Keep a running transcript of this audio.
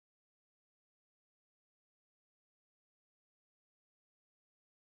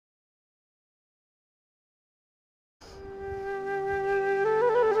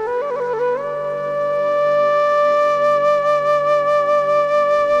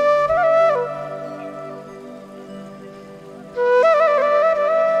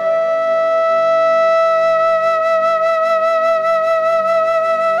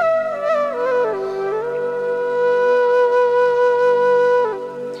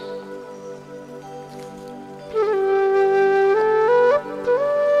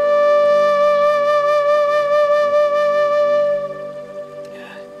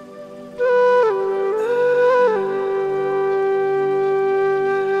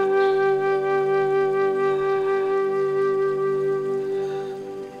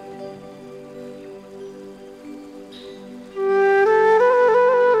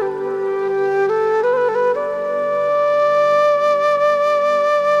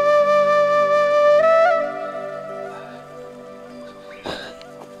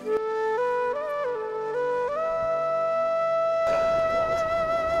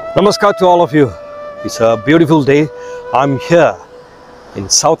Namaskar to all of you. It's a beautiful day. I'm here in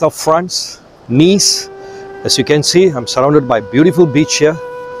south of France, Nice. As you can see, I'm surrounded by beautiful beach here,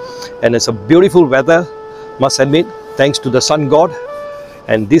 and it's a beautiful weather, must admit, thanks to the sun god.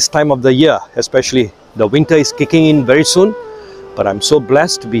 And this time of the year, especially, the winter is kicking in very soon, but I'm so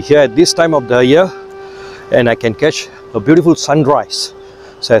blessed to be here at this time of the year, and I can catch a beautiful sunrise.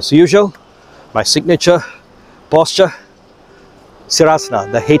 So as usual, my signature posture, Sirasana,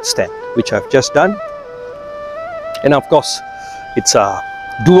 the headstand, which I've just done. And of course, it's a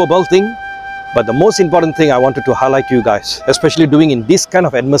doable thing, but the most important thing I wanted to highlight to you guys, especially doing in this kind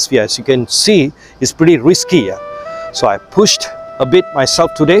of atmosphere, as you can see, is pretty risky here. So I pushed a bit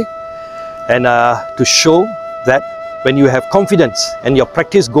myself today, and to show that when you have confidence and your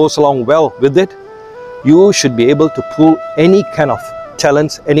practice goes along well with it, you should be able to pull any kind of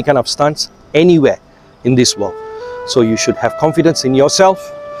talents, any kind of stunts, anywhere in this world. So you should have confidence in yourself,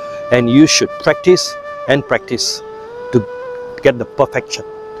 and you should practice and practice to get the perfection,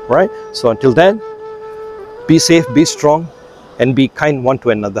 right? So until then, be safe, be strong, and be kind one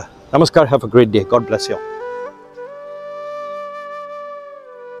to another. Namaskar, have a great day. God bless you all.